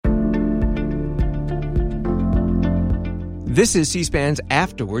This is C-SPAN's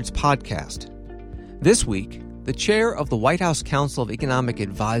Afterwards podcast. This week, the chair of the White House Council of Economic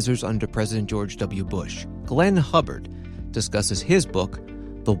Advisors under President George W. Bush, Glenn Hubbard, discusses his book,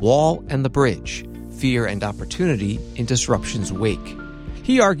 The Wall and the Bridge: Fear and Opportunity in Disruption's Wake.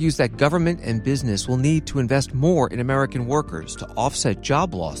 He argues that government and business will need to invest more in American workers to offset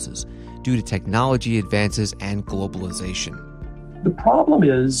job losses due to technology advances and globalization. The problem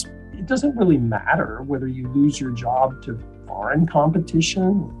is, it doesn't really matter whether you lose your job to foreign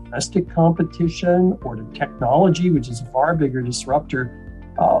competition, domestic competition, or to technology, which is a far bigger disruptor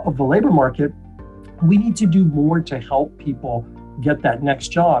of the labor market. We need to do more to help people get that next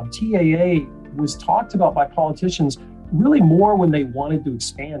job. TAA was talked about by politicians really more when they wanted to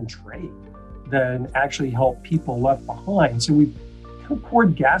expand trade than actually help people left behind. So we've kind of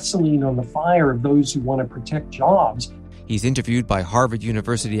poured gasoline on the fire of those who want to protect jobs. He's interviewed by Harvard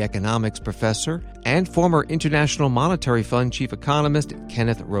University economics professor and former International Monetary Fund chief economist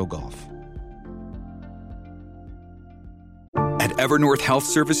Kenneth Rogoff. At Evernorth Health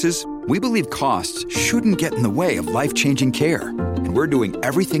Services, we believe costs shouldn't get in the way of life-changing care, and we're doing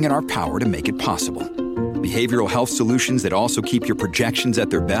everything in our power to make it possible. Behavioral health solutions that also keep your projections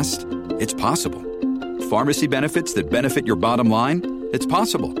at their best? It's possible. Pharmacy benefits that benefit your bottom line? It's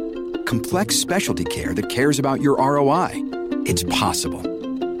possible. Complex specialty care that cares about your ROI? It's possible.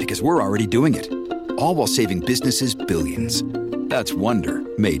 Because we're already doing it. All while saving businesses billions. That's Wonder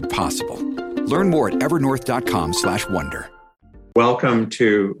made possible. Learn more at evernorth.com/wonder. Welcome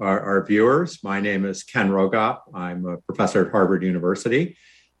to our viewers. My name is Ken Rogoff. I'm a professor at Harvard University,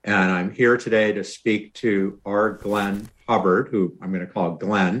 and I'm here today to speak to our Glenn Hubbard, who I'm going to call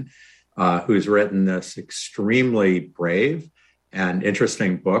Glenn, who's written this extremely brave and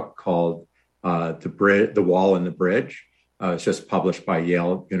interesting book called The Wall and the Bridge. It's just published by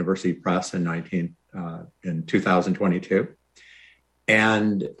Yale University Press in 2022.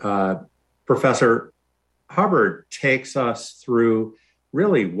 And Professor Hubbard takes us through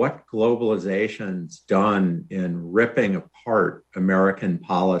really what globalization's done in ripping apart American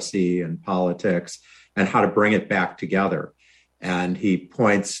policy and politics and how to bring it back together. And he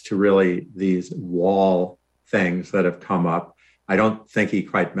points to really these wall things that have come up. I don't think he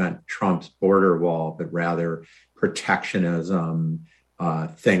quite meant Trump's border wall, but rather protectionism,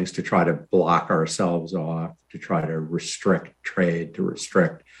 things to try to block ourselves off, to try to restrict trade, to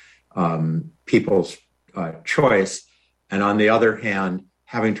restrict people's choice. And on the other hand,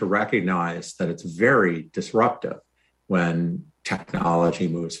 having to recognize that it's very disruptive when technology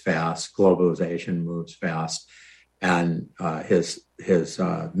moves fast, globalization moves fast. And his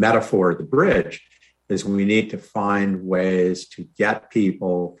metaphor, the bridge, is we need to find ways to get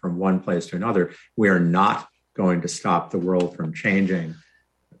people from one place to another. We are not going to stop the world from changing,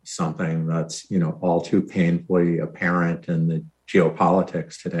 something that's all too painfully apparent in the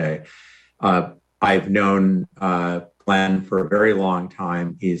geopolitics today. I've known Glenn for a very long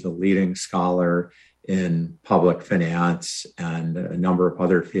time. He's a leading scholar in public finance and a number of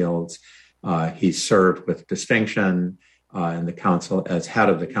other fields. He served with distinction in the council as head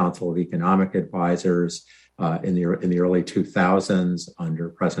of the Council of Economic Advisors in the early 2000s under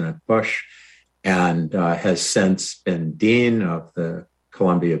President Bush, and has since been dean of the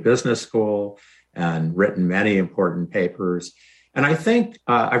Columbia Business School and written many important papers. And I think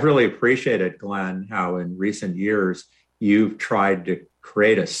I've really appreciated, Glenn, how in recent years you've tried to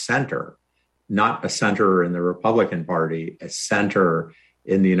create a center, not a center in the Republican Party, a center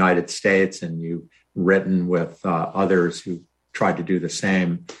in the United States, and you've written with others who tried to do the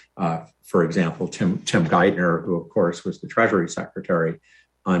same. For example, Tim Geithner, who of course was the Treasury Secretary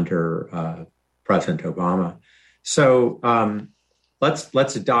under President Obama. So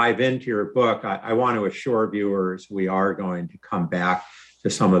let's dive into your book. I want to assure viewers we are going to come back to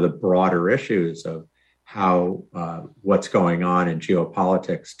some of the broader issues of how what's going on in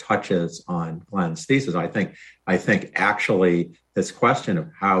geopolitics touches on Glenn's thesis. I think actually this question of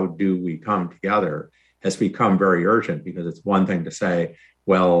how do we come together has become very urgent, because it's one thing to say,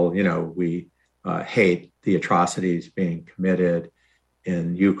 well, we hate the atrocities being committed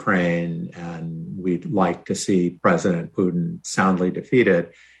in Ukraine, and we'd like to see President Putin soundly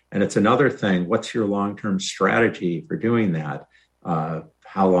defeated. And it's another thing, what's your long-term strategy for doing that?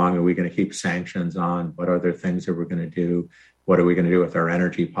 How long are we going to keep sanctions on? What other things are we going to do? What are we going to do with our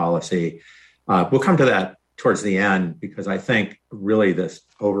energy policy? We'll come to that towards the end, because I think really this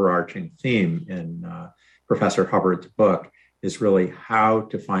overarching theme in Professor Hubbard's book is really how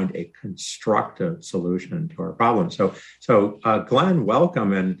to find a constructive solution to our problem. So Glenn,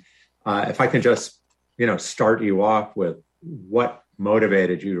 welcome. And if I can just, start you off with what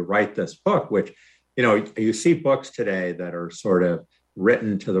motivated you to write this book, which you see books today that are sort of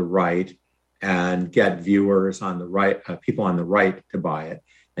written to the right and get viewers on the right, people on the right to buy it.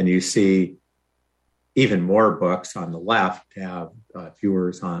 And you see even more books on the left have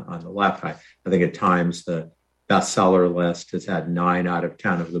viewers on the left. I think at times the bestseller list has had 9 out of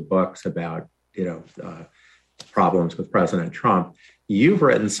 10 of the books about, problems with President Trump. You've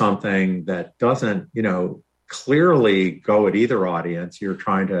written something that doesn't, clearly go at either audience. You're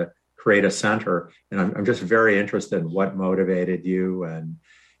trying to create a center. And I'm just very interested in what motivated you, and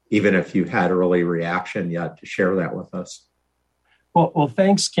even if you had early reaction yet, to share that with us. Well,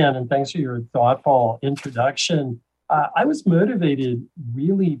 thanks, Ken, and thanks for your thoughtful introduction. I was motivated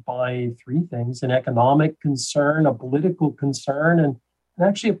really by 3 things: an economic concern, a political concern, and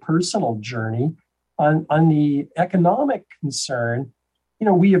actually a personal journey. On the economic concern,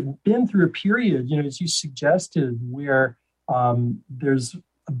 we have been through a period, as you suggested, where there's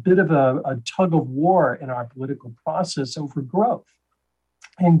a bit of a tug of war in our political process over growth.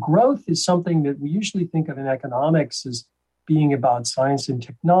 And growth is something that we usually think of in economics as being about science and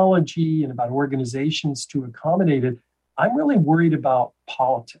technology and about organizations to accommodate it. I'm really worried about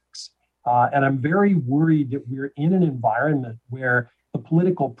politics. And I'm very worried that we're in an environment where the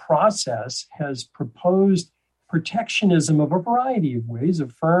political process has proposed protectionism of a variety of ways,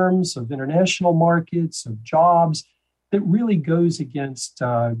 of firms, of international markets, of jobs, that really goes against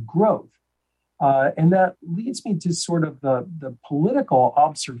growth. And that leads me to sort of the political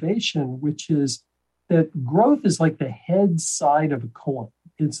observation, which is that growth is like the head side of a coin.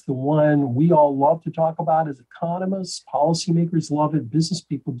 It's the one we all love to talk about as economists. Policymakers love it. Business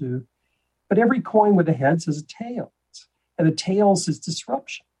people do. But every coin with a head has a tail. And the tails is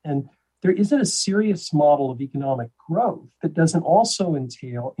disruption. And there isn't a serious model of economic growth that doesn't also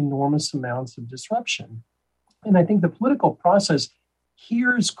entail enormous amounts of disruption. And I think the political process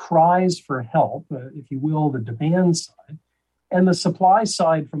hears cries for help, if you will, the demand side. And the supply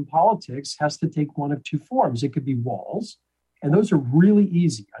side from politics has to take one of 2 forms. It could be walls, and those are really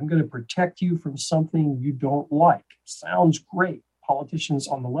easy. I'm going to protect you from something you don't like. Sounds great. Politicians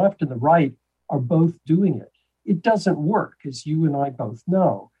on the left and the right are both doing it. It doesn't work, as you and I both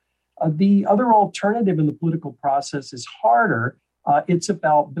know. The other alternative in the political process is harder. It's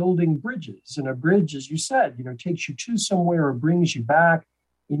about building bridges. And a bridge, as you said, takes you to somewhere or brings you back.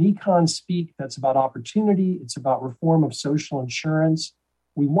 In econ speak, that's about opportunity. It's about reform of social insurance.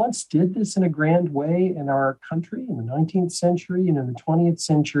 We once did this in a grand way in our country in the 19th century and in the 20th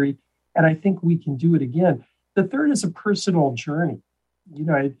century, and I think we can do it again. The third is a personal journey.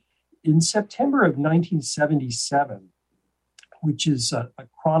 In September of 1977, which is a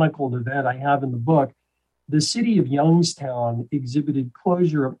chronicled event I have in the book, the city of Youngstown exhibited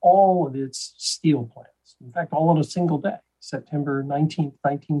closure of all of its steel plants. In fact, all on a single day, September 19th,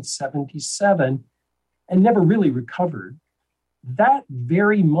 1977, and never really recovered. That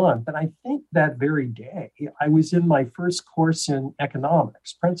very month, and I think that very day, I was in my first course in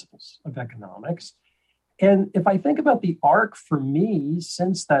economics, principles of economics. And if I think about the arc for me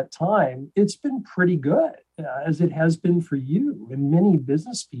since that time, it's been pretty good, as it has been for you and many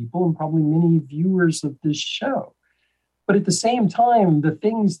business people and probably many viewers of this show. But at the same time, the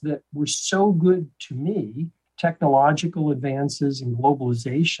things that were so good to me, technological advances and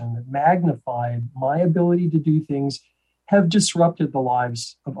globalization that magnified my ability to do things, have disrupted the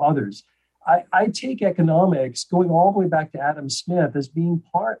lives of others. I take economics, going all the way back to Adam Smith, as being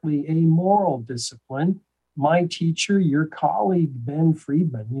partly a moral discipline. My teacher, your colleague, Ben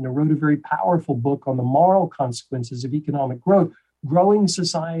Friedman, wrote a very powerful book on the moral consequences of economic growth. Growing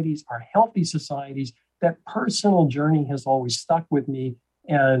societies are healthy societies. That personal journey has always stuck with me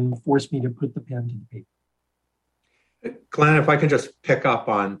and forced me to put the pen to the paper. Glenn, if I can just pick up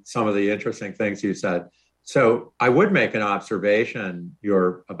on some of the interesting things you said. So I would make an observation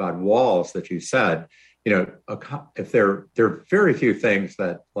about walls that you said. If there are very few things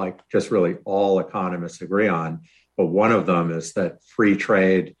that just really all economists agree on, but one of them is that free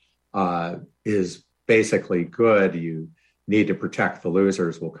trade is basically good. You need to protect the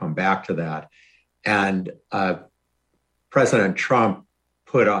losers. We'll come back to that. And President Trump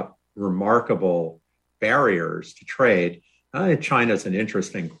put up remarkable barriers to trade. China's an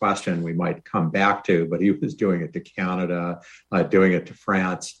interesting question we might come back to, but he was doing it to Canada, doing it to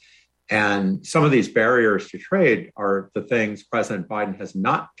France. And some of these barriers to trade are the things President Biden has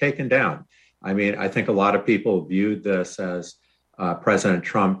not taken down. I mean, I think a lot of people viewed this as President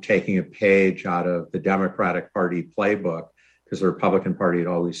Trump taking a page out of the Democratic Party playbook, because the Republican Party had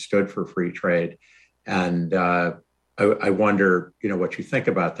always stood for free trade. And I wonder, what you think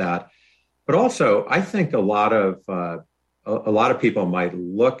about that. But also, I think a lot of people might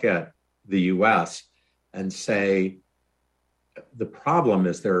look at the US and say, the problem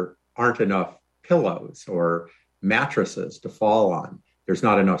is there aren't enough pillows or mattresses to fall on. There's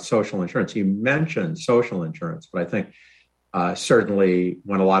not enough social insurance. You mentioned social insurance, but I think certainly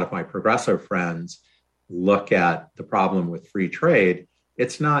when a lot of my progressive friends look at the problem with free trade,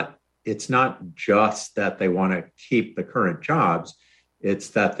 it's not just that they want to keep the current jobs. It's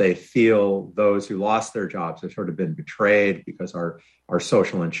that they feel those who lost their jobs have sort of been betrayed because our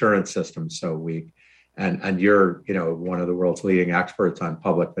social insurance system is so weak. And you're, one of the world's leading experts on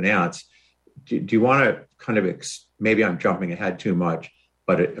public finance. Do you want to kind of, maybe I'm jumping ahead too much,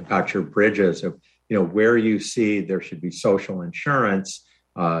 but about your bridges of, where you see there should be social insurance,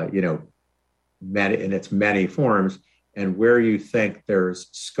 in its many forms, and where you think there's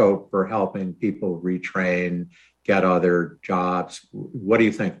scope for helping people retrain, get other jobs? What do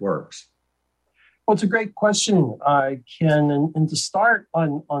you think works? Well, it's a great question, Ken. And to start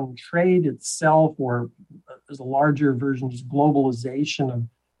on trade itself, or as a larger version, just globalization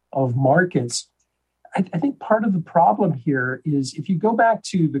of markets, I think part of the problem here is if you go back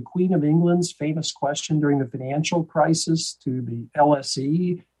to the Queen of England's famous question during the financial crisis to the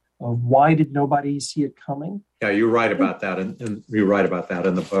LSE of why did nobody see it coming? Yeah, you write about that, and you write about that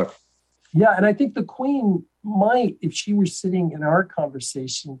in the book. Yeah, and I think the Queen might, if she were sitting in our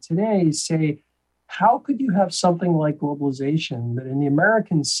conversation today, say, how could you have something like globalization that in the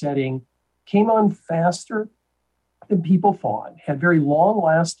American setting came on faster than people thought, had very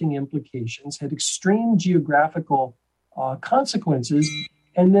long-lasting implications, had extreme geographical consequences,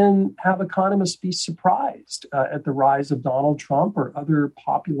 and then have economists be surprised at the rise of Donald Trump or other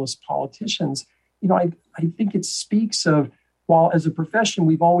populist politicians? I think it speaks of, while as a profession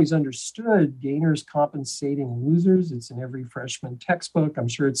we've always understood gainers compensating losers, it's in every freshman textbook, I'm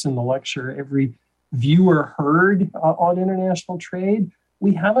sure it's in the lecture every viewer heard on international trade,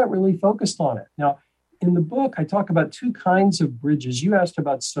 we haven't really focused on it. Now, in the book, I talk about two kinds of bridges. You asked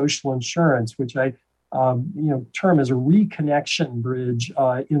about social insurance, which I term as a reconnection bridge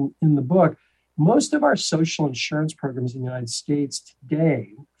in the book. Most of our social insurance programs in the United States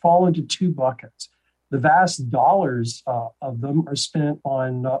today fall into two buckets. The vast dollars of them are spent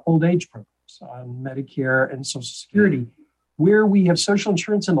on old age programs, on Medicare and Social Security. Where we have social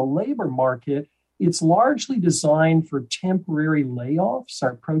insurance in the labor market, it's largely designed for temporary layoffs.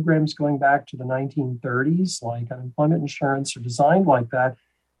 Our programs going back to the 1930s, like unemployment insurance, are designed like that.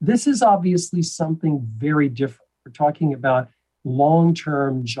 This is obviously something very different. We're talking about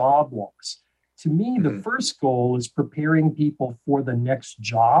long-term job loss. To me, the first goal is preparing people for the next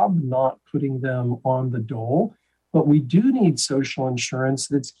job, not putting them on the dole. But we do need social insurance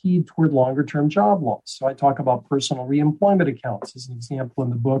that's keyed toward longer-term job loss. So I talk about personal reemployment accounts as an example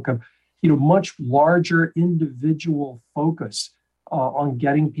in the book of much larger individual focus on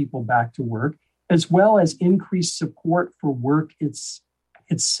getting people back to work, as well as increased support for work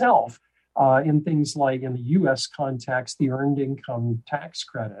itself in things like, in the U.S. context, the Earned Income Tax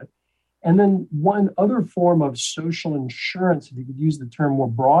Credit. And then one other form of social insurance, if you could use the term more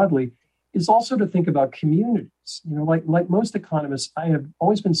broadly, is also to think about communities. Like most economists, I have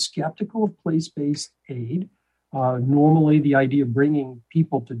always been skeptical of place-based aid. Normally, the idea of bringing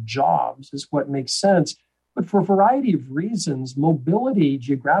people to jobs is what makes sense. But for a variety of reasons, mobility,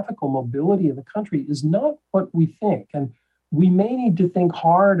 geographical mobility in the country is not what we think. And we may need to think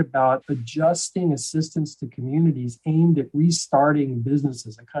hard about adjusting assistance to communities aimed at restarting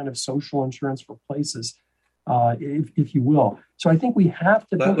businesses, a kind of social insurance for places, if you will. So I think we have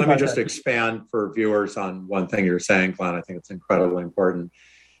to think Let me just expand for viewers on one thing you're saying, Glenn. I think it's incredibly important.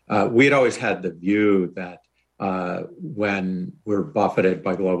 We'd always had the view that when we're buffeted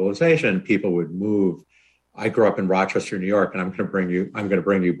by globalization, people would move. I grew up in Rochester, New York, and I'm going to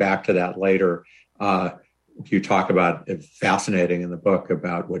bring you back to that later. You talk about it, fascinating in the book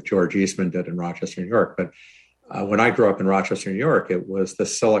about what George Eastman did in Rochester, New York. But when I grew up in Rochester, New York, it was the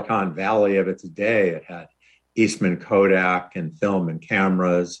Silicon Valley of its day. It had Eastman Kodak and film and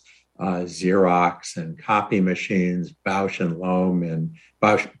cameras, Xerox and copy machines, Bausch and Lomb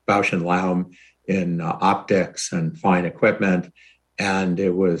in optics and fine equipment. And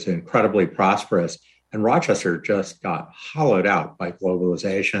it was incredibly prosperous. And Rochester just got hollowed out by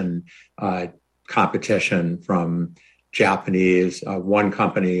globalization, competition from Japanese. One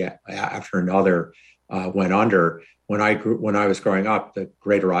company after another went under. When I was growing up, the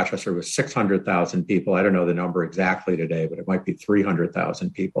greater Rochester was 600,000 people. I don't know the number exactly today, but it might be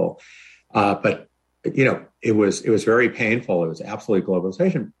 300,000 people. But it was very painful. It was absolute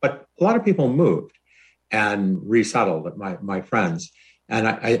globalization. But a lot of people moved and resettled. My friends.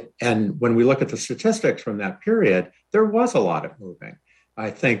 And when we look at the statistics from that period, there was a lot of moving. I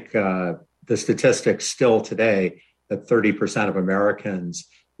think the statistics still today that 30% of Americans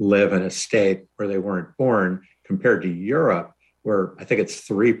live in a state where they weren't born, compared to Europe, where I think it's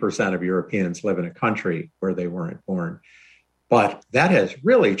 3% of Europeans live in a country where they weren't born. But that has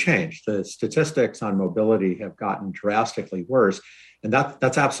really changed. The statistics on mobility have gotten drastically worse. And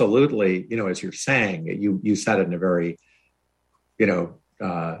that's absolutely, as you're saying, you said it in a very,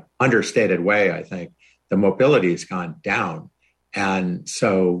 understated way, I think. The mobility has gone down. And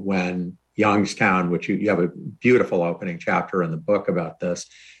so when Youngstown, which you have a beautiful opening chapter in the book about this,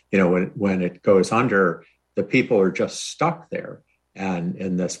 when it goes under, the people are just stuck there and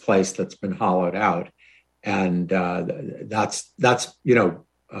in this place that's been hollowed out. And that's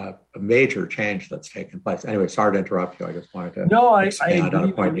a major change that's taken place. Anyway, sorry to interrupt you. I just wanted to expand on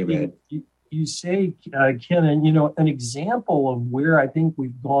a point you made. You say, Ken, and an example of where I think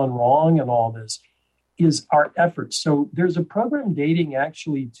we've gone wrong in all this is our efforts. So there's a program dating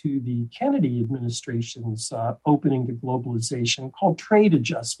actually to the Kennedy administration's opening to globalization called Trade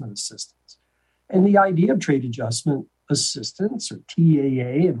Adjustment Assistance. And the idea of Trade Adjustment Assistance, or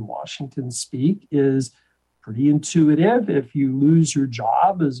TAA in Washington speak, is pretty intuitive. If you lose your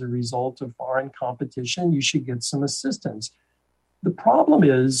job as a result of foreign competition, you should get some assistance. The problem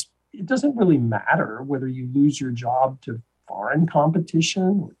is, it doesn't really matter whether you lose your job to foreign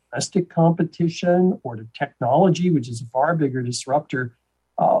competition, or domestic competition, or to technology, which is a far bigger disruptor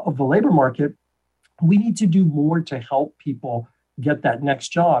of the labor market. We need to do more to help people get that next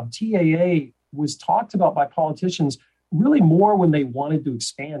job. TAA was talked about by politicians really more when they wanted to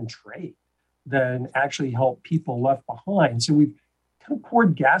expand trade than actually help people left behind. So we've kind of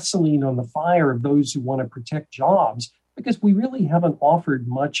poured gasoline on the fire of those who want to protect jobs, because we really haven't offered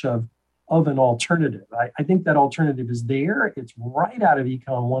much of an alternative. I think that alternative is there. It's right out of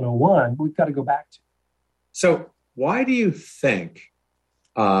Econ 101, but we've got to go back to it. So why do you think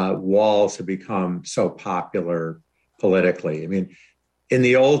walls have become so popular politically? I mean, in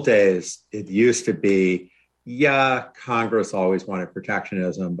the old days, it used to be, Congress always wanted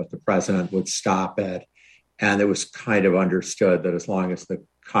protectionism, but the president would stop it. And it was kind of understood that as long as the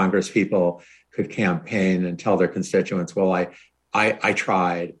Congress people could campaign and tell their constituents, well, I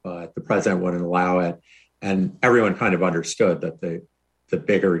tried, but the president wouldn't allow it. And everyone kind of understood that the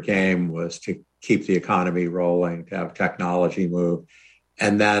bigger game was to keep the economy rolling, to have technology move.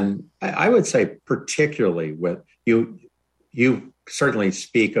 And then I would say, particularly with you certainly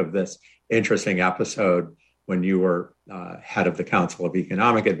speak of this interesting episode when you were head of the Council of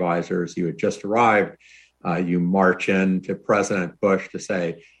Economic Advisors. You had just arrived. You march into President Bush to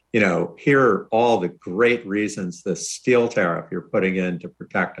say, here are all the great reasons the steel tariff you're putting in to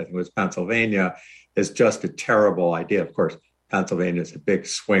protect, I think it was Pennsylvania, is just a terrible idea. Of course, Pennsylvania is a big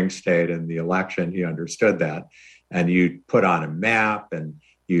swing state in the election. He understood that. And you put on a map and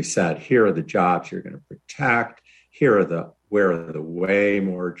you said, here are the jobs you're going to protect. Where are the way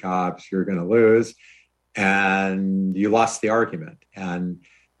more jobs you're going to lose. And you lost the argument. And,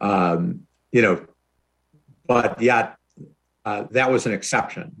 but yet, that was an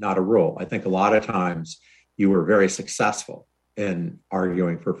exception, not a rule. I think a lot of times you were very successful in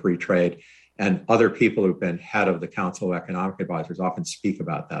arguing for free trade. And other people who've been head of the Council of Economic Advisors often speak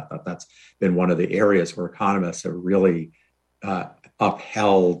about that that's been one of the areas where economists have really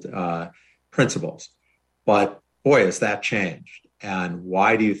upheld principles. But boy, has that changed. And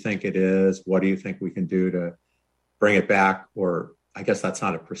why do you think it is? What do you think we can do to bring it back? Or I guess that's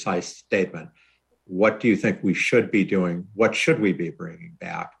not a precise statement. What do you think we should be doing? What should we be bringing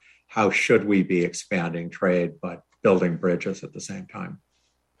back? How should we be expanding trade, but building bridges at the same time?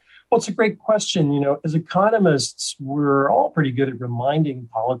 Well, it's a great question. As economists, we're all pretty good at reminding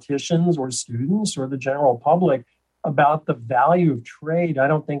politicians or students or the general public about the value of trade. I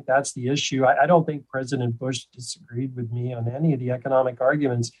don't think that's the issue. I don't think President Bush disagreed with me on any of the economic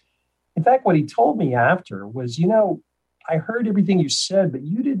arguments. In fact, what he told me after was, I heard everything you said, but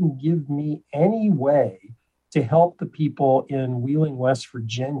you didn't give me any way to help the people in Wheeling, West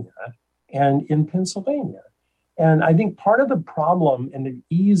Virginia and in Pennsylvania. And I think part of the problem and the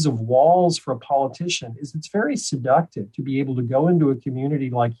ease of walls for a politician is it's very seductive to be able to go into a community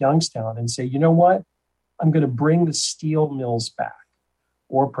like Youngstown and say, you know what, I'm going to bring the steel mills back.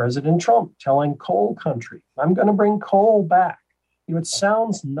 Or President Trump telling coal country, I'm going to bring coal back. It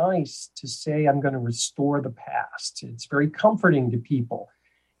sounds nice to say I'm going to restore the past. It's very comforting to people.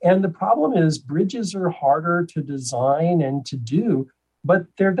 And the problem is bridges are harder to design and to do, but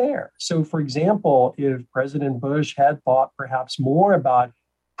they're there. So, for example, if President Bush had thought perhaps more about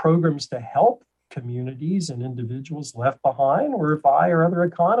programs to help communities and individuals left behind, or if I or other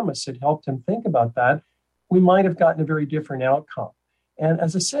economists had helped him think about that, we might have gotten a very different outcome. And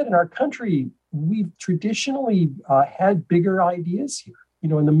as I said, in our country, we've traditionally had bigger ideas here.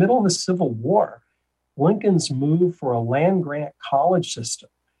 In the middle of the Civil War, Lincoln's move for a land-grant college system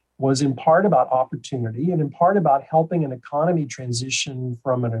was in part about opportunity and in part about helping an economy transition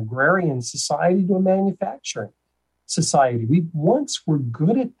from an agrarian society to a manufacturing society. We once were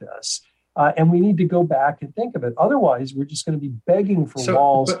good at this, and we need to go back and think of it. Otherwise, we're just going to be begging for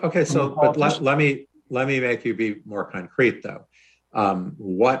walls. But let me make you be more concrete, though.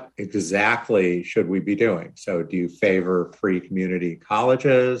 What exactly should we be doing? So do you favor free community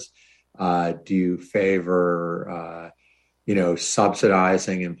colleges? Do you favor,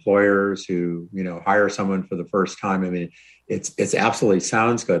 subsidizing employers who, hire someone for the first time? I mean, it's absolutely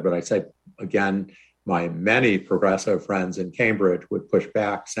sounds good, but I say, again, my many progressive friends in Cambridge would push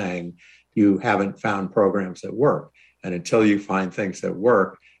back saying, you haven't found programs that work. And until you find things that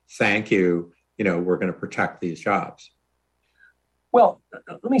work, thank you, we're going to protect these jobs. Well,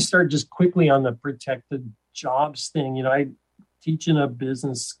 let me start just quickly on the protected jobs thing. I teach in a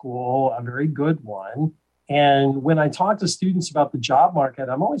business school, a very good one. And when I talk to students about the job market,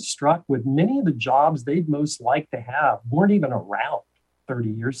 I'm always struck with many of the jobs they'd most like to have weren't even around 30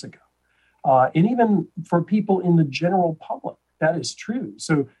 years ago. And even for people in the general public, that is true.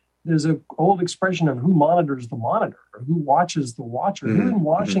 So there's an old expression of who monitors the monitor, or who watches the watcher. Who in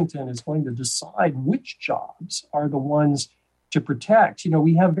Washington is going to decide which jobs are the ones to protect?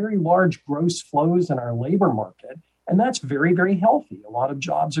 We have very large gross flows in our labor market, and that's very, very healthy. A lot of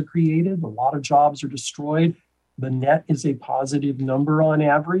jobs are created, a lot of jobs are destroyed. The net is a positive number on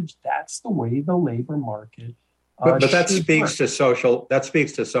average. That's the way the labor market. But that speaks to social. That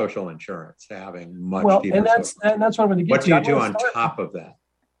speaks to social insurance having much deeper. And that's what I'm going to get to. What do you do on top of that?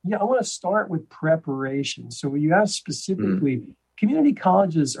 Yeah, I want to start with preparation. So when you ask specifically, community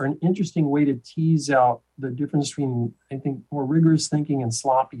colleges are an interesting way to tease out the difference between, I think, more rigorous thinking and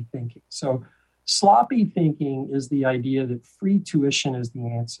sloppy thinking. So sloppy thinking is the idea that free tuition is the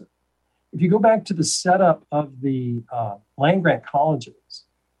answer. If you go back to the setup of the land-grant colleges,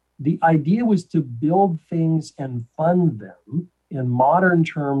 the idea was to build things and fund them. In modern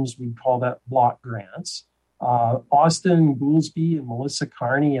terms, we call that block grants. Austin Goolsbee and Melissa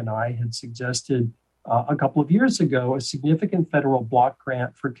Carney and I had suggested a couple of years ago a significant federal block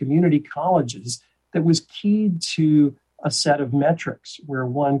grant for community colleges that was keyed to a set of metrics where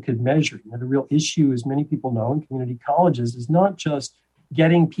one could measure. The real issue, as many people know, in community colleges is not just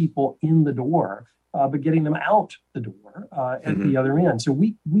getting people in the door, but getting them out the door at the other end. So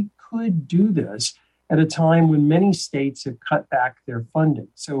we could do this at a time when many states have cut back their funding.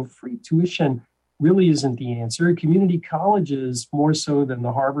 So free tuition really isn't the answer. Community colleges, more so than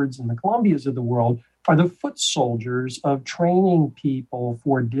the Harvards and the Columbias of the world, are the foot soldiers of training people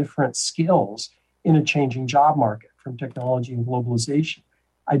for different skills in a changing job market from technology and globalization.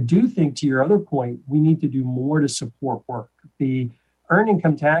 I do think, to your other point, we need to do more to support work. The Earned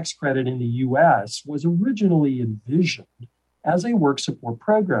Income Tax Credit in the U.S. was originally envisioned as a work support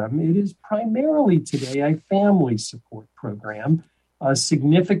program. It is primarily today a family support program.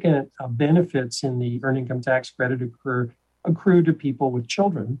 Significant benefits in the Earned Income Tax Credit accrue to people with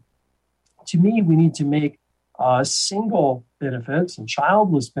children. To me, we need to make single benefits and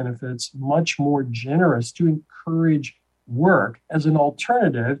childless benefits much more generous to encourage work as an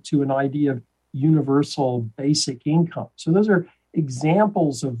alternative to an idea of universal basic income. So those are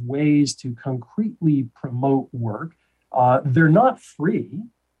examples of ways to concretely promote work. They're not free.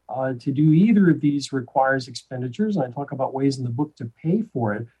 To do either of these requires expenditures, and I talk about ways in the book to pay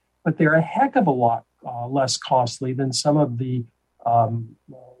for it, but they're a heck of a lot less costly than some of the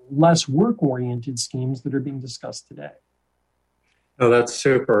less work-oriented schemes that are being discussed today. Oh, that's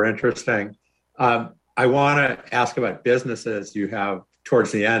super interesting. I want to ask about businesses. You have,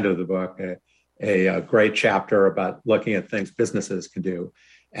 towards the end of the book, a great chapter about looking at things businesses can do.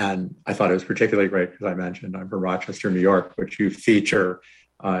 And I thought it was particularly great because I mentioned I'm from Rochester, New York, which you feature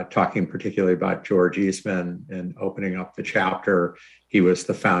talking particularly about George Eastman and opening up the chapter. He was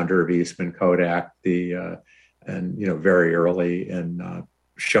the founder of Eastman Kodak, very early in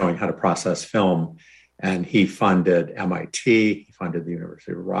showing how to process film. And he funded MIT, he funded the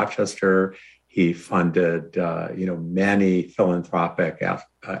University of Rochester, he funded many philanthropic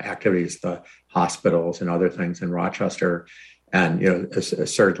activities, the hospitals and other things in Rochester. And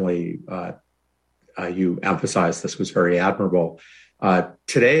certainly you emphasized this was very admirable.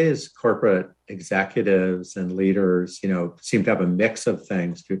 Today's corporate executives and leaders, seem to have a mix of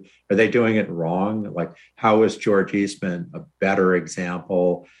things. Are they doing it wrong? Like, how is George Eastman a better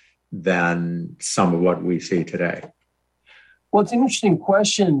example than some of what we see today? Well, it's an interesting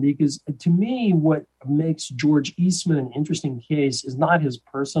question because to me, what makes George Eastman an interesting case is not his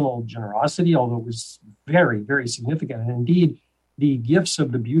personal generosity, although it was very, very significant. And indeed, the gifts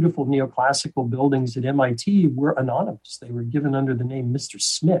of the beautiful neoclassical buildings at MIT were anonymous. They were given under the name Mr.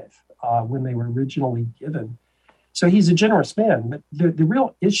 Smith when they were originally given. So he's a generous man. But the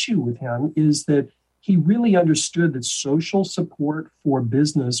real issue with him is that he really understood that social support for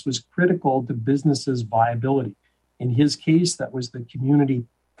business was critical to business's viability. In his case, that was the community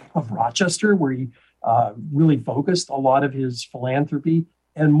of Rochester, where he really focused a lot of his philanthropy,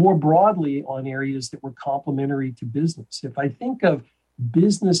 and more broadly on areas that were complementary to business. If I think of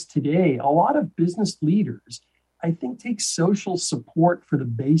business today, a lot of business leaders, I think, take social support for the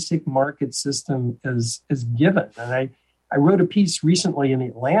basic market system as given. And I wrote a piece recently in The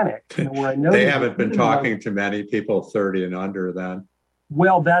Atlantic where I know they haven't been talking to many people 30 and under then.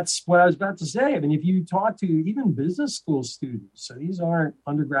 Well, that's what I was about to say. I mean, if you talk to even business school students, so these aren't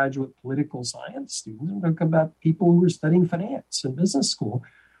undergraduate political science students, I'm talking about people who are studying finance in business school,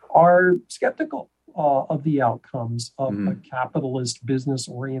 are skeptical of the outcomes of a capitalist,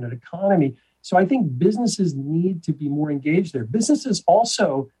 business-oriented economy. So I think businesses need to be more engaged there. Businesses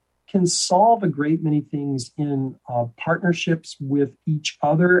also can solve a great many things in partnerships with each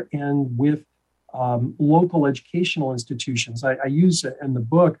other and with local educational institutions. I use in the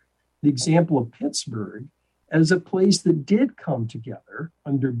book the example of Pittsburgh as a place that did come together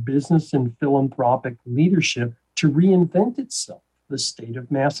under business and philanthropic leadership to reinvent itself. The state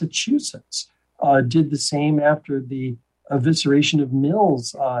of Massachusetts did the same after the evisceration of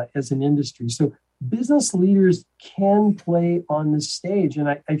mills as an industry. So business leaders can play on the stage. And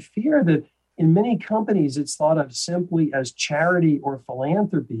I fear that in many companies, it's thought of simply as charity or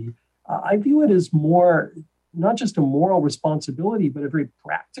philanthropy. I view it as more, not just a moral responsibility, but a very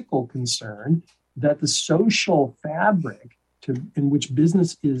practical concern that the social fabric in which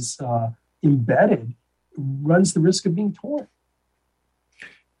business is embedded runs the risk of being torn.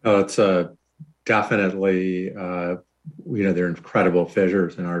 It's definitely, there are incredible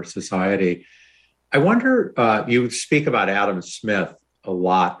fissures in our society. I wonder, you speak about Adam Smith a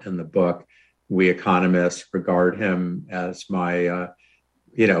lot in the book. We economists regard him as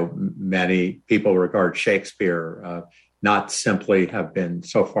many people regard Shakespeare, not simply have been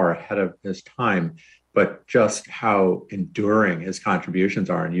so far ahead of his time, but just how enduring his contributions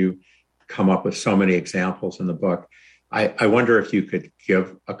are. And you come up with so many examples in the book. I wonder if you could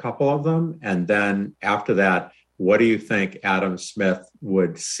give a couple of them. And then after that, what do you think Adam Smith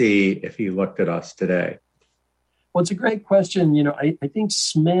would see if he looked at us today? Well, it's a great question. I think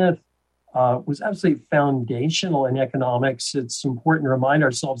Smith was absolutely foundational in economics. It's important to remind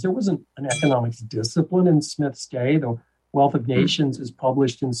ourselves there wasn't an economics discipline in Smith's day. The Wealth of Nations is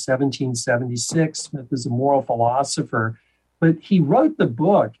published in 1776. Smith is a moral philosopher, but he wrote the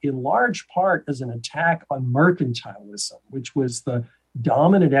book in large part as an attack on mercantilism, which was the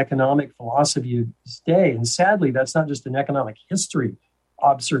dominant economic philosophy of his day. And sadly, that's not just an economic history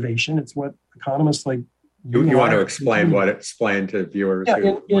observation. It's what economists like you want to explain to viewers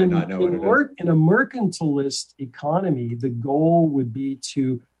who might not know what it is. In a mercantilist economy, the goal would be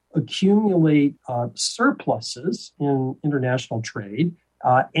to accumulate surpluses in international trade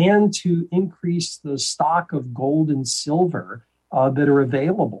and to increase the stock of gold and silver that are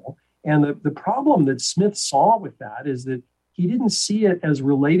available. And the problem that Smith saw with that is that he didn't see it as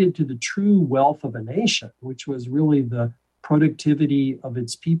related to the true wealth of a nation, which was really the productivity of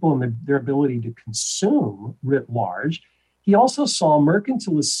its people and their ability to consume writ large. He also saw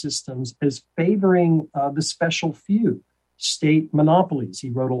mercantilist systems as favoring the special few, state monopolies. He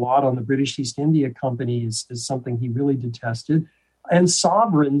wrote a lot on the British East India Company as something he really detested, and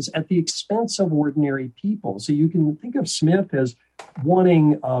sovereigns at the expense of ordinary people. So you can think of Smith as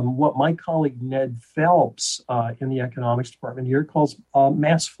wanting what my colleague Ned Phelps in the economics department here calls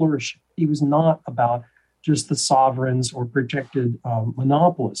mass flourishing. He was not about just the sovereigns or protected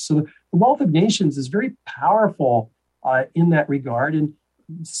monopolists. So the Wealth of Nations is very powerful in that regard. And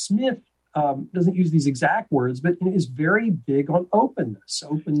Smith doesn't use these exact words, but is very big on openness.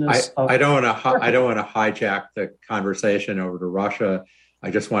 I don't want to hijack the conversation over to Russia. I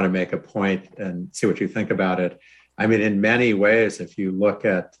just want to make a point and see what you think about it. I mean, in many ways, if you look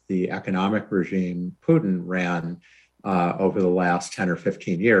at the economic regime Putin ran over the last 10 or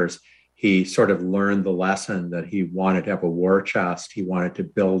 15 years, he sort of learned the lesson that he wanted to have a war chest. He wanted to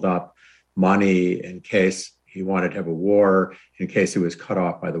build up money in case he wanted to have a war, in case he was cut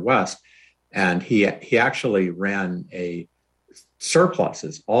off by the West. And he actually ran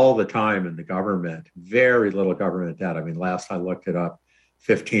surpluses all the time in the government, very little government debt. I mean, last I looked it up,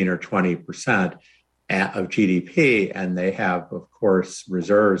 15 or 20%. of GDP. And they have, of course,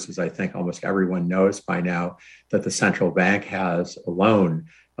 reserves, as I think almost everyone knows by now, that the central bank has alone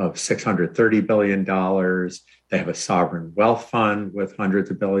of $630 billion. They have a sovereign wealth fund with hundreds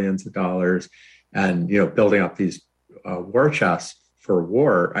of billions of dollars. And, building up these war chests for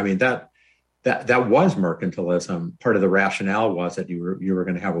war. I mean, that was mercantilism. Part of the rationale was that you were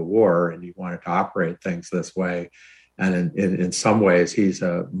going to have a war and you wanted to operate things this way. And in some ways, he's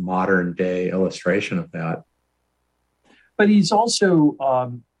a modern day illustration of that. But he's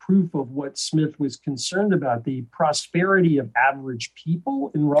also proof of what Smith was concerned about. The prosperity of average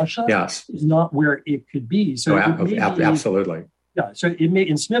people in Russia is not where it could be. So absolutely. Yeah. So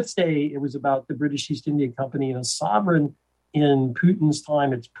in Smith's day, it was about the British East India Company and a sovereign. In Putin's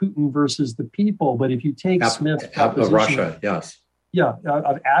time, it's Putin versus the people. But if you take Smith's of Russia, yes. Yeah,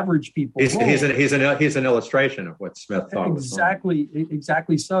 of average people. He's an illustration of what Smith thought.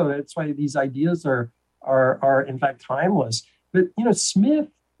 Exactly so. That's why these ideas are in fact timeless. But Smith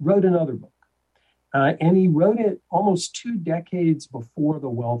wrote another book, and he wrote it almost 2 decades before The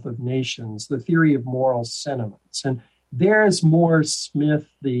Wealth of Nations, The Theory of Moral Sentiments. And there's more Smith,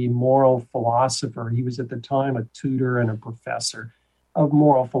 the moral philosopher. He was at the time a tutor and a professor of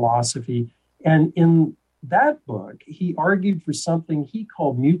moral philosophy, and in that book, he argued for something he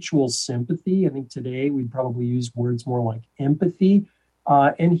called mutual sympathy. I think today we'd probably use words more like empathy.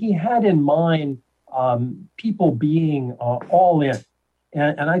 And he had in mind people being all in.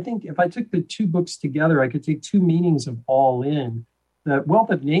 And I think if I took the 2 books together, I could take 2 meanings of all in. The Wealth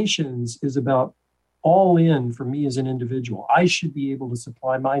of Nations is about all in for me as an individual. I should be able to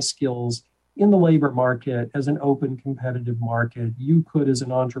supply my skills in the labor market as an open, competitive market. You could as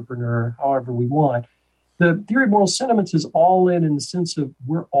an entrepreneur, however we want. The Theory of Moral Sentiments is all in the sense of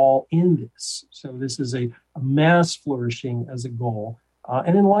we're all in this. So this is a mass flourishing as a goal.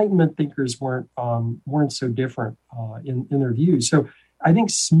 And Enlightenment thinkers weren't so different in their views. So I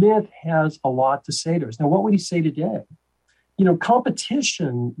think Smith has a lot to say to us. Now, what would he say today?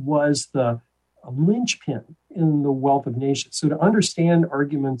 Competition was the linchpin in The Wealth of Nations. So to understand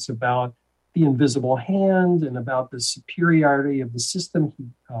arguments about the invisible hand and about the superiority of the system he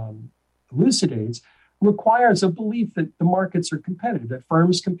elucidates requires a belief that the markets are competitive, that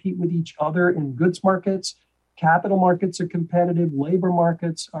firms compete with each other in goods markets, capital markets are competitive, labor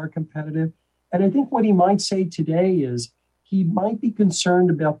markets are competitive. And I think what he might say today is he might be concerned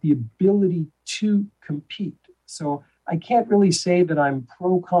about the ability to compete. So I can't really say that I'm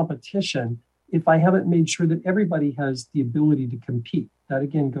pro-competition if I haven't made sure that everybody has the ability to compete. That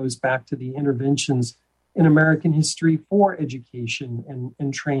again goes back to the interventions in American history for education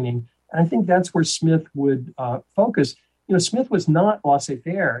and training. And I think that's where Smith would focus. Smith was not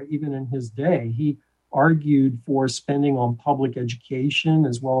laissez-faire even in his day. He argued for spending on public education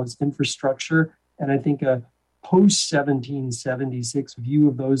as well as infrastructure. And I think a post-1776 view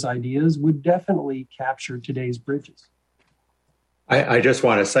of those ideas would definitely capture today's bridges. I just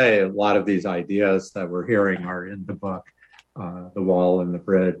want to say a lot of these ideas that we're hearing are in the book, The Wall and the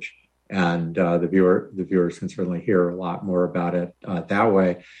Bridge. And the viewers can certainly hear a lot more about it that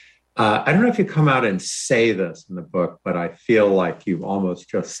way. I don't know if you come out and say this in the book, but I feel like you've almost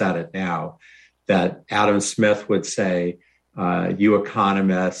just said it now, that Adam Smith would say, you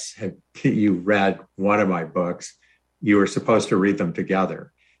economists, you read one of my books, you were supposed to read them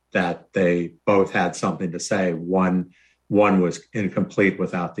together, that they both had something to say. One was incomplete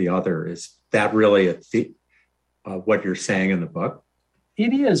without the other. Is that really what you're saying in the book?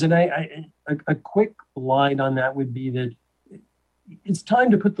 It is. And a quick line on that would be that it's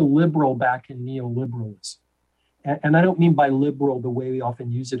time to put the liberal back in neoliberalism. And I don't mean by liberal the way we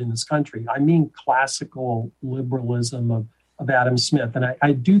often use it in this country. I mean classical liberalism of Adam Smith. And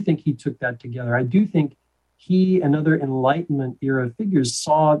I do think he took that together. I do think he and other Enlightenment era figures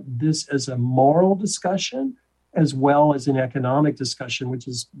saw this as a moral discussion as well as an economic discussion, which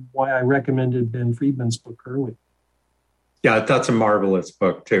is why I recommended Ben Friedman's book earlier. Yeah, that's a marvelous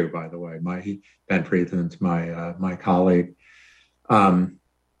book too, by the way. Ben Friedman's my colleague.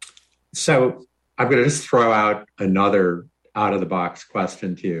 So I'm going to just throw out another out-of-the-box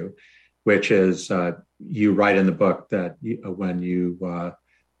question to you, which is you write in the book that when you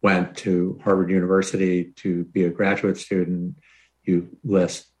went to Harvard University to be a graduate student, you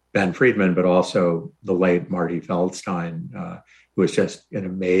list Ben Friedman, but also the late Marty Feldstein, who was just an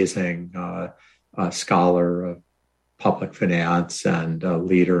amazing scholar of public finance and a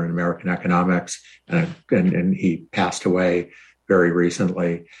leader in American economics, and he passed away very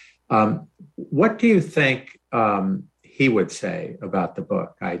recently. What do you think he would say about the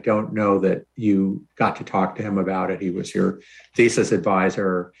book? I don't know that you got to talk to him about it. He was your thesis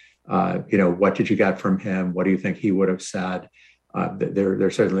advisor. What did you get from him? What do you think he would have said?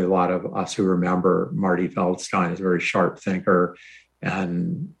 There's certainly a lot of us who remember Marty Feldstein as a very sharp thinker,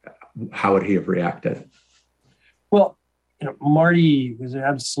 and how would he have reacted? Well, Marty was an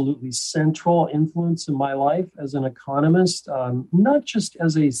absolutely central influence in my life as an economist, not just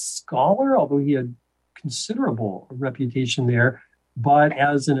as a scholar, although he had considerable reputation there, but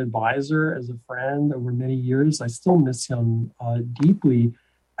as an advisor, as a friend over many years. I still miss him deeply.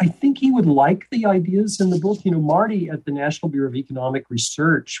 I think he would like the ideas in the book. Marty at the National Bureau of Economic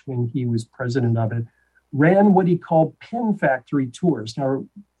Research, when he was president of it, ran what he called pin factory tours. Now,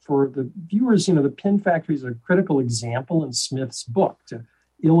 for the viewers, the pin factory is a critical example in Smith's book to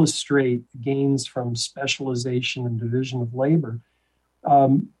illustrate gains from specialization and division of labor.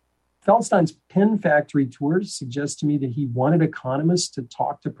 Feldstein's pin factory tours suggest to me that he wanted economists to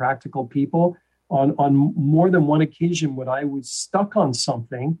talk to practical people. On more than one occasion, when I was stuck on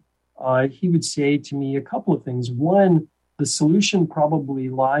something, he would say to me a couple of things. One, the solution probably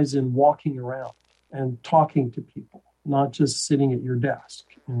lies in walking around and talking to people, not just sitting at your desk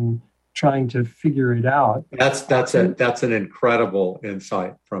and trying to figure it out. That's an incredible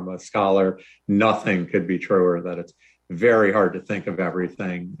insight from a scholar. Nothing could be truer, that it's very hard to think of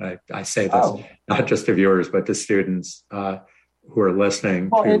everything. I say this not just to viewers, but to students who are listening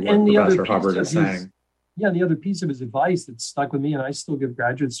to what Professor Hubbard is saying. The other piece of his advice that stuck with me, and I still give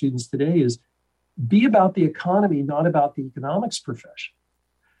graduate students today, is be about the economy, not about the economics profession.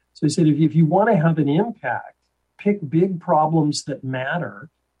 So he said, if you want to have an impact, pick big problems that matter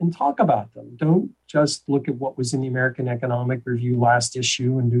and talk about them. Don't just look at what was in the American Economic Review last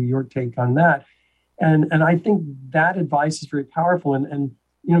issue and do your take on that. And I think that advice is very powerful. And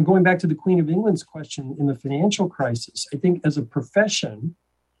going back to the Queen of England's question in the financial crisis, I think as a profession,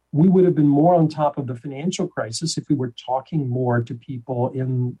 we would have been more on top of the financial crisis if we were talking more to people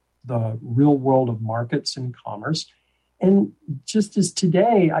in the real world of markets and commerce. And just as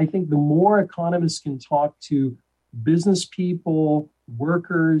today, I think the more economists can talk to business people,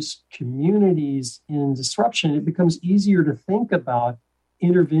 workers, communities in disruption, it becomes easier to think about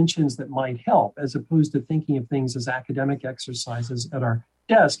interventions that might help, as opposed to thinking of things as academic exercises at our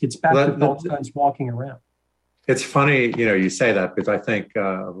desk. It's back to Feldstein's walking around. It's funny, you say that, because I think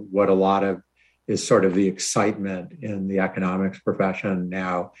what a lot of is sort of the excitement in the economics profession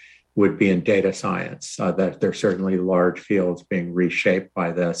now would be in data science, that there's certainly large fields being reshaped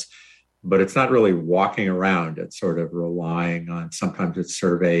by this, but it's not really walking around. It's sort of relying on, sometimes it's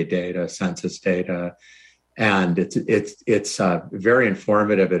survey data, census data, and it's very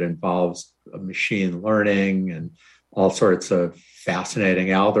informative. It involves machine learning and all sorts of fascinating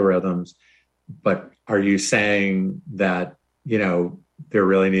algorithms. But are you saying that, there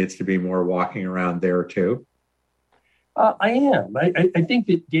really needs to be more walking around there too? I am. I think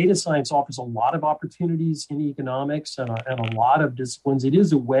that data science offers a lot of opportunities in economics and a lot of disciplines. It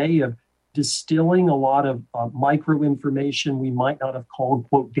is a way of distilling a lot of micro information we might not have called,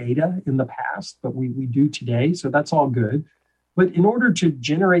 quote, data in the past, but we do today. So that's all good. But in order to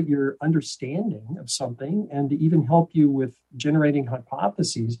generate your understanding of something and to even help you with generating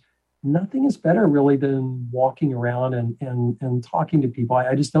hypotheses, nothing is better really than walking around and talking to people.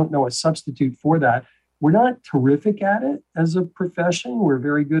 I just don't know a substitute for that. We're not terrific at it as a profession. We're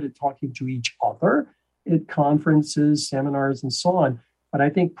very good at talking to each other at conferences, seminars, and so on. But I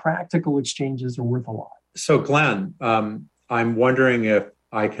think practical exchanges are worth a lot. So, Glenn, I'm wondering if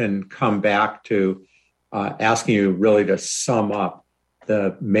I can come back to asking you really to sum up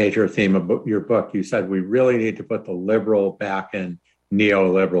the major theme of your book. You said we really need to put the liberal back in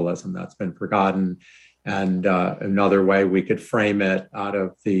neoliberalism. That's been forgotten. And another way we could frame it out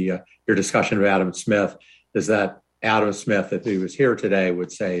of your discussion of Adam Smith is that Adam Smith, if he was here today,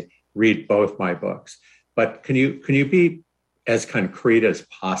 would say, read both my books. But can you be as concrete as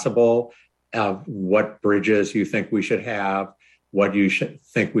possible of what bridges you think we should have, what you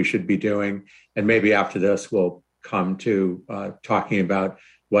think we should be doing? And maybe after this, we'll come to talking about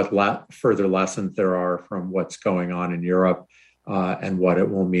what further lessons there are from what's going on in Europe and what it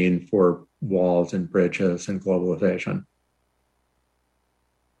will mean for walls and bridges and globalization.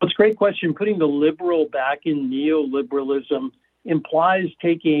 It's a great question. Putting the liberal back in neoliberalism implies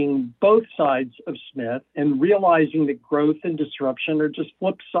taking both sides of Smith and realizing that growth and disruption are just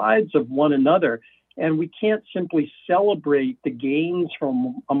flip sides of one another. And we can't simply celebrate the gains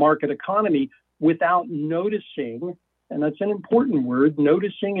from a market economy without noticing, and that's an important word,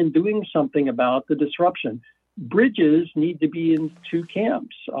 noticing and doing something about the disruption. Bridges need to be in two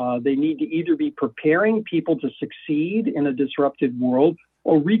camps. They need to either be preparing people to succeed in a disrupted world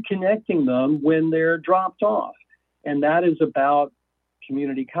or reconnecting them when they're dropped off. And that is about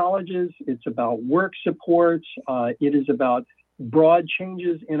community colleges. It's about work supports. It is about broad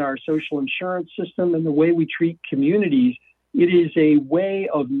changes in our social insurance system and the way we treat communities. It is a way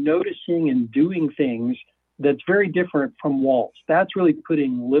of noticing and doing things that's very different from walls. That's really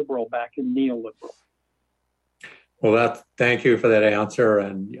putting liberal back in neoliberal. Well, thank you for that answer,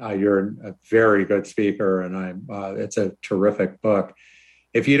 and you're a very good speaker, and it's a terrific book.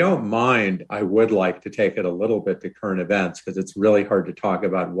 If you don't mind, I would like to take it a little bit to current events because it's really hard to talk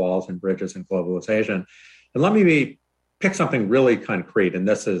about walls and bridges and globalization. And let me pick something really concrete, and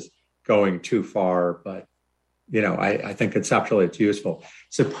this is going too far, but I think conceptually it's useful.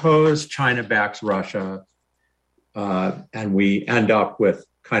 Suppose China backs Russia, and we end up with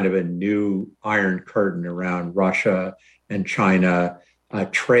kind of a new iron curtain around Russia and China.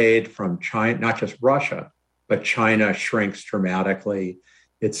 Trade from China, not just Russia, but China shrinks dramatically.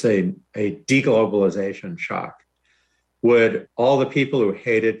 It's a deglobalization shock. Would all the people who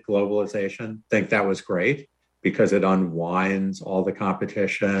hated globalization think that was great because it unwinds all the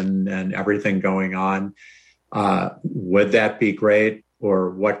competition and everything going on? Would that be great? Or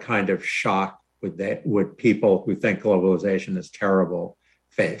what kind of shock would people who think globalization is terrible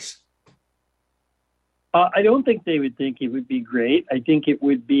face? I don't think they would think it would be great. I think it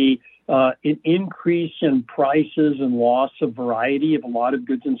would be an increase in prices and loss of variety of a lot of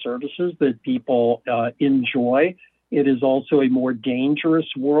goods and services that people enjoy. It is also a more dangerous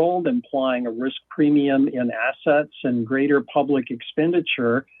world, implying a risk premium in assets and greater public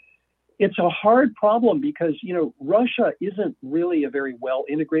expenditure. It's a hard problem because, Russia isn't really a very well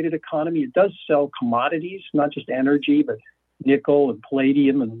integrated economy. It does sell commodities, not just energy, but nickel and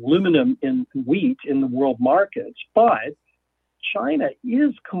palladium and aluminum and wheat in the world markets. But China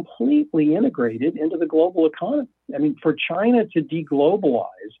is completely integrated into the global economy. I mean, for China to deglobalize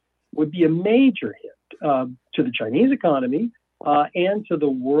would be a major hit to the Chinese economy and to the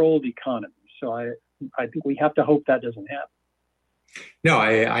world economy. So I think we have to hope that doesn't happen. No,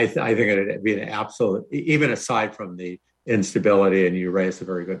 I think it'd be an absolute, even aside from the instability, and you raised a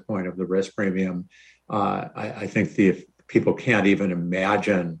very good point of the risk premium, I think people can't even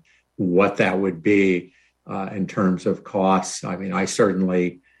imagine what that would be in terms of costs. I mean, I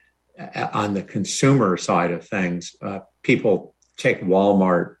certainly, on the consumer side of things, people take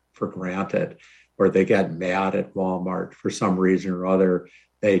Walmart for granted, or they get mad at Walmart for some reason or other.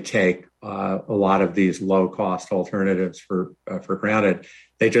 They take a lot of these low-cost alternatives for granted.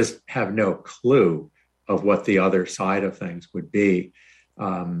 They just have no clue of what the other side of things would be,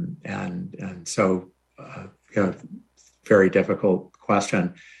 and so very difficult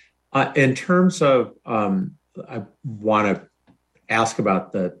question. In terms of, I want to ask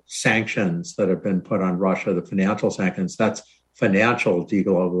about the sanctions that have been put on Russia, the financial sanctions. That's financial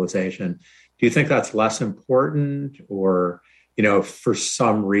deglobalization. Do you think that's less important, or for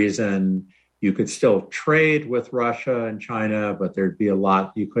some reason you could still trade with Russia and China, but there'd be a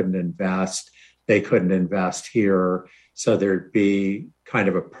lot you couldn't invest. They couldn't invest here. So there'd be kind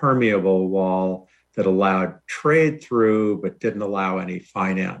of a permeable wall that allowed trade through, but didn't allow any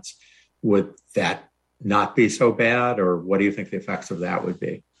finance. Would that not be so bad? Or what do you think the effects of that would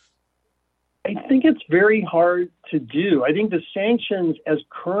be? I think it's very hard to do. I think the sanctions as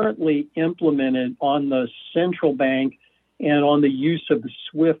currently implemented on the central bank and on the use of the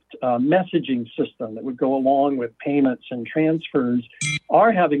SWIFT messaging system that would go along with payments and transfers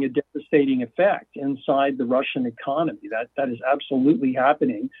are having a devastating effect inside the Russian economy. That is absolutely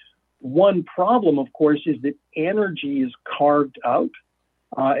happening. One problem, of course, is that energy is carved out.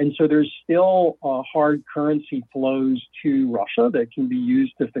 And so there's still hard currency flows to Russia that can be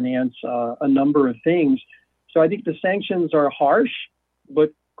used to finance a number of things. So I think the sanctions are harsh,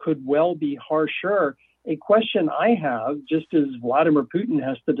 but could well be harsher. A question I have, just as Vladimir Putin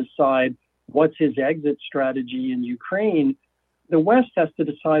has to decide what's his exit strategy in Ukraine, the West has to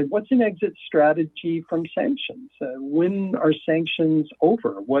decide what's an exit strategy from sanctions. When are sanctions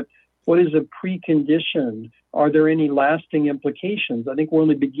over? What is a precondition? Are there any lasting implications? I think we're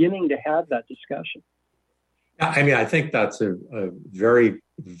only beginning to have that discussion. I mean, I think that's a very,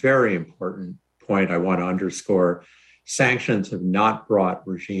 very important point I want to underscore. Sanctions have not brought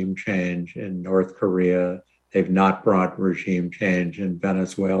regime change in North Korea. They've not brought regime change in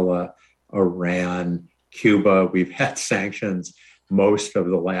Venezuela, Iran, Cuba. We've had sanctions most of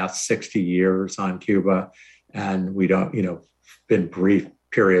the last 60 years on Cuba, and we don't, been brief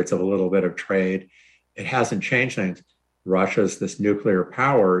periods of a little bit of trade. It hasn't changed things. Russia's this nuclear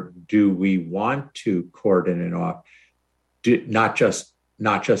power. Do we want to cordon it off? Not just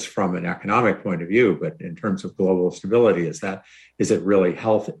not just from an economic point of view, but in terms of global stability, is it really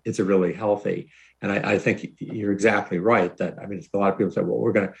healthy? Is it really healthy? And I think you're exactly right that, I mean, a lot of people say, well,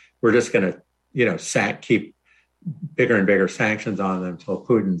 we're just going to, keep bigger and bigger sanctions on them until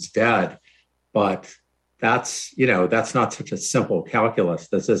Putin's dead. But that's not such a simple calculus.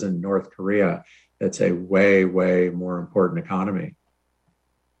 This isn't North Korea. It's a way, way more important economy,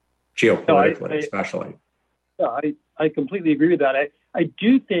 geopolitically, especially. I completely agree with that. I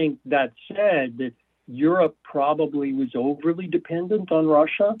do think, that said, that Europe probably was overly dependent on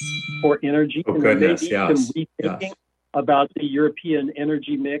Russia for energy. Oh, goodness, yes. Some rethinking about the European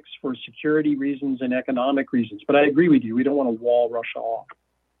energy mix for security reasons and economic reasons. But I agree with you. We don't want to wall Russia off.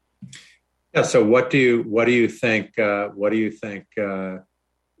 Yeah. So what do you think?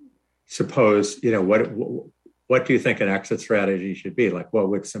 Suppose, what do you think an exit strategy should be? Like, what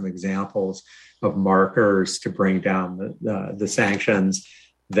would some examples of markers to bring down the sanctions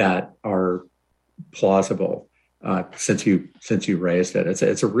that are plausible? Since you raised it,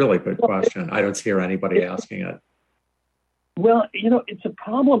 it's a really good question. I don't hear anybody asking it. Well, it's a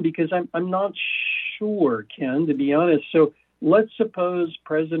problem because I'm not sure, Ken, to be honest. So let's suppose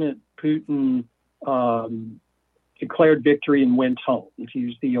President Putin declared victory and went home, to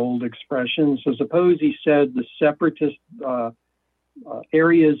use the old expression. So suppose he said the separatist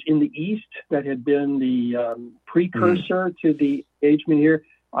areas in the east that had been the precursor to the engagement here,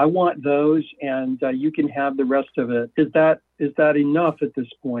 I want those, and you can have the rest of it. Is that enough at this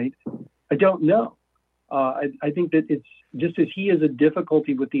point? I don't know. I think that it's just as he has a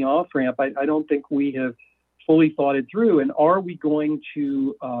difficulty with the off-ramp, I don't think we have fully thought it through. And are we going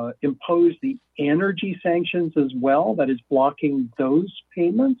to impose the energy sanctions as well, that is blocking those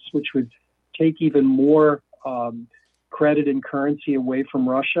payments, which would take even more credit and currency away from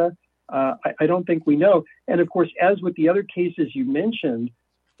Russia? I don't think we know. And of course, as with the other cases you mentioned,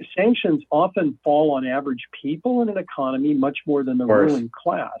 sanctions often fall on average people in an economy much more than the ruling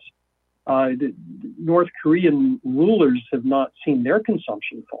class. The North Korean rulers have not seen their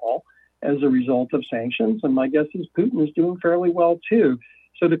consumption fall as a result of sanctions, and my guess is Putin is doing fairly well too.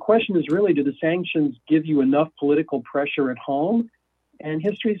 So the question is really, do the sanctions give you enough political pressure at home? And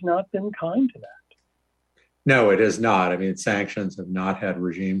history's not been kind to that. No, it is not. I mean, sanctions have not had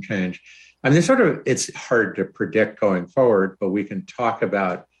regime change. I mean, it's hard to predict going forward, but we can talk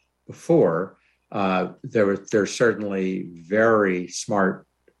about before. There's certainly very smart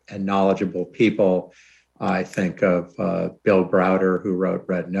and knowledgeable people. I think of Bill Browder, who wrote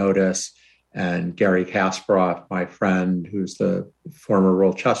Red Notice, and Garry Kasparov, my friend, who's the former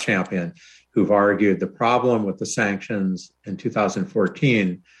world chess champion, who've argued the problem with the sanctions in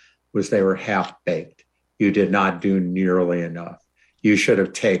 2014 was they were half-baked. You did not do nearly enough. You should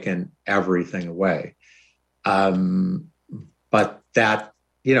have taken everything away. But that,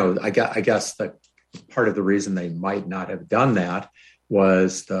 I guess the part of the reason they might not have done that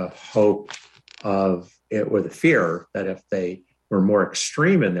was the hope of it, or the fear that if they were more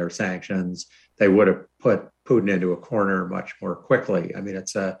extreme in their sanctions, they would have put Putin into a corner much more quickly. I mean,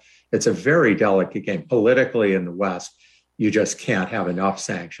 it's a very delicate game politically in the West. You just can't have enough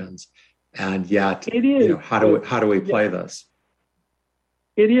sanctions, and yet, it is. How do we play this?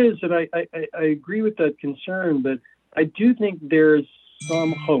 It is, and I agree with that concern, but I do think there's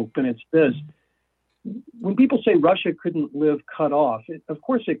some hope, and it's this. When people say Russia couldn't live cut off, of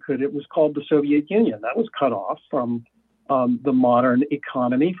course it could. It was called the Soviet Union. That was cut off from the modern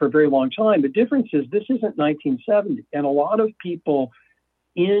economy for a very long time. The difference is this isn't 1970, and a lot of people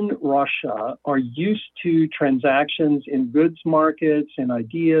in Russia are used to transactions in goods markets and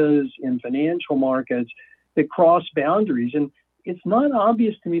ideas in financial markets that cross boundaries. And it's not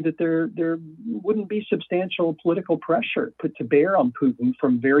obvious to me that there wouldn't be substantial political pressure put to bear on Putin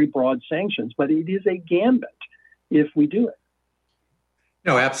from very broad sanctions, but it is a gambit if we do it.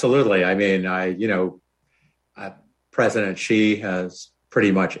 No, absolutely. I mean, President Xi has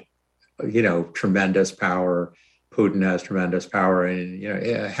pretty much, tremendous power. Putin has tremendous power. And,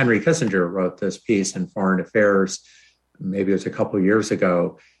 Henry Kissinger wrote this piece in Foreign Affairs, maybe it was a couple of years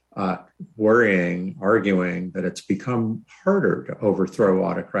ago, arguing that it's become harder to overthrow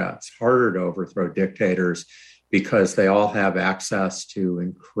autocrats, harder to overthrow dictators, because they all have access to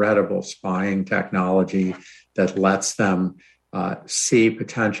incredible spying technology that lets them see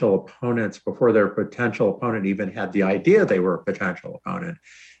potential opponents before their potential opponent even had the idea they were a potential opponent.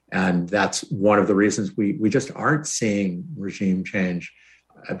 And that's one of the reasons we just aren't seeing regime change.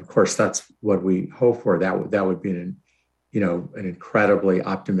 Of course, that's what we hope for. That would be an incredibly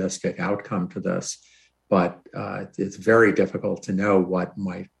optimistic outcome to this, but it's very difficult to know what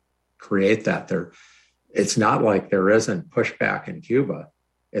might create that. it's not like there isn't pushback in Cuba.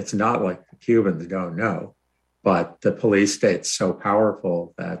 It's not like the Cubans don't know, but the police state's so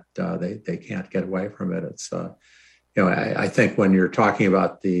powerful that they can't get away from it. It's I think when you're talking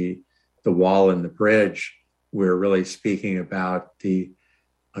about the wall and the bridge, we're really speaking about the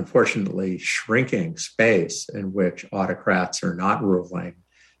unfortunately shrinking space in which autocrats are not ruling,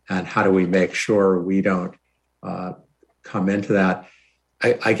 and how do we make sure we don't come into that.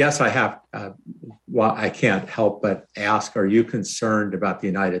 I guess I have, I can't help but ask, are you concerned about the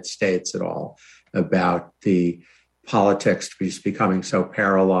United States at all, about the politics becoming so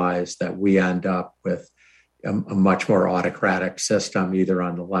paralyzed that we end up with a much more autocratic system, either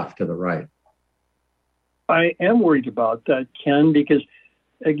on the left or the right? I am worried about that, Ken, because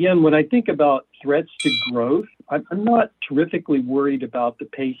again, when I think about threats to growth, I'm not terrifically worried about the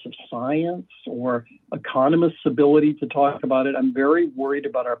pace of science or economists' ability to talk about it. I'm very worried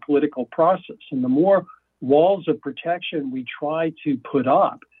about our political process. And the more walls of protection we try to put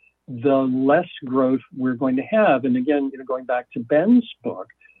up, the less growth we're going to have. And again, going back to Ben's book,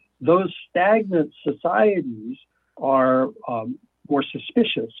 those stagnant societies are more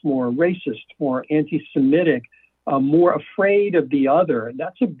suspicious, more racist, more anti-Semitic, more afraid of the other. And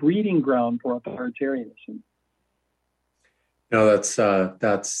that's a breeding ground for authoritarianism. No, that's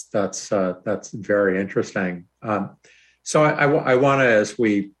very interesting. So I want to, as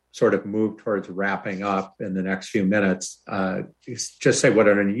we sort of move towards wrapping up in the next few minutes, just say what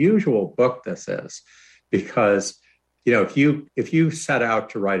an unusual book this is, because if you set out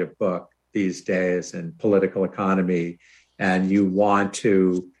to write a book these days in political economy and you want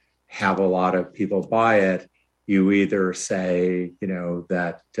to have a lot of people buy it, you either say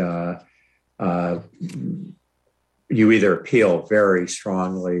that you either appeal very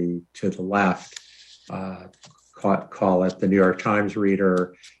strongly to the left, call it the New York Times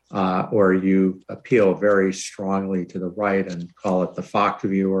reader, or you appeal very strongly to the right and call it the Fox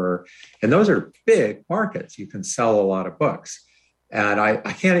viewer. And those are big markets. You can sell a lot of books. And I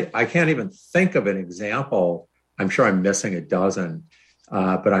can't even think of an example. I'm sure I'm missing a dozen,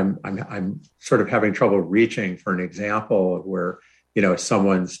 but I'm sort of having trouble reaching for an example of where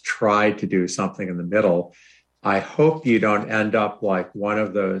someone's tried to do something in the middle. I hope you don't end up like one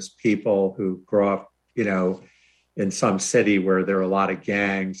of those people who grow up, in some city where there are a lot of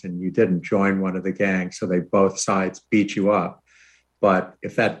gangs and you didn't join one of the gangs, so both sides beat you up. But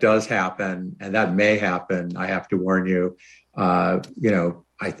if that does happen, and that may happen, I have to warn you, I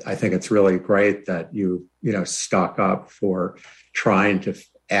think it's really great that you stuck up for trying to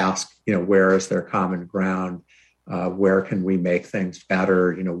ask, where is there common ground? Where can we make things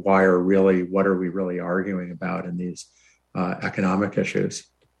better? What are we really arguing about in these economic issues?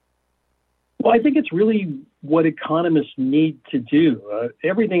 Well, I think it's really what economists need to do.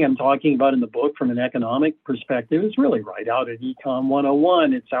 Everything I'm talking about in the book from an economic perspective is really right out at Econ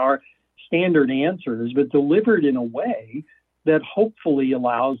 101. It's our standard answers, but delivered in a way that hopefully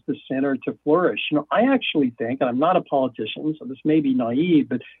allows the center to flourish. I actually think, and I'm not a politician, so this may be naive,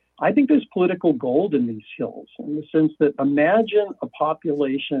 but I think there's political gold in these hills, in the sense that imagine a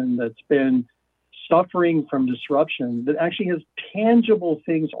population that's been suffering from disruption that actually has tangible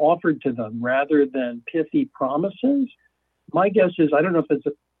things offered to them rather than pithy promises. My guess is, I don't know if it's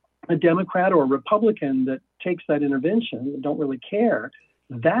a Democrat or a Republican that takes that intervention and don't really care,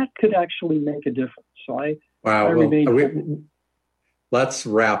 that could actually make a difference. So let's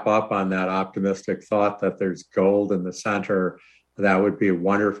wrap up on that optimistic thought that there's gold in the center. That would be a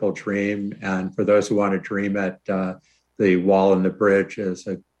wonderful dream. And for those who want to dream it, The Wall and the Bridge is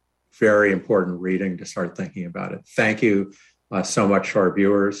a very important reading to start thinking about it. Thank you so much to our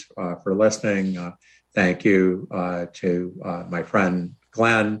viewers for listening. Thank you to my friend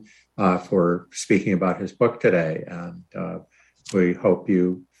Glenn for speaking about his book today. And we hope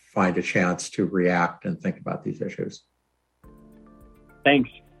you find a chance to react and think about these issues. Thanks.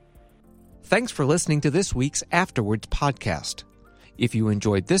 Thanks for listening to this week's Afterwards podcast. If you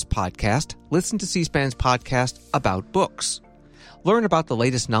enjoyed this podcast, listen to C-SPAN's podcast about books. Learn about the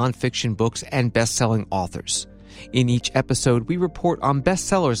latest nonfiction books and best-selling authors. In each episode, we report on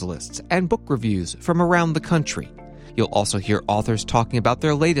bestsellers lists and book reviews from around the country. You'll also hear authors talking about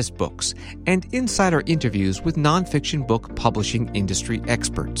their latest books and insider interviews with nonfiction book publishing industry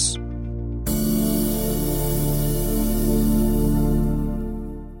experts.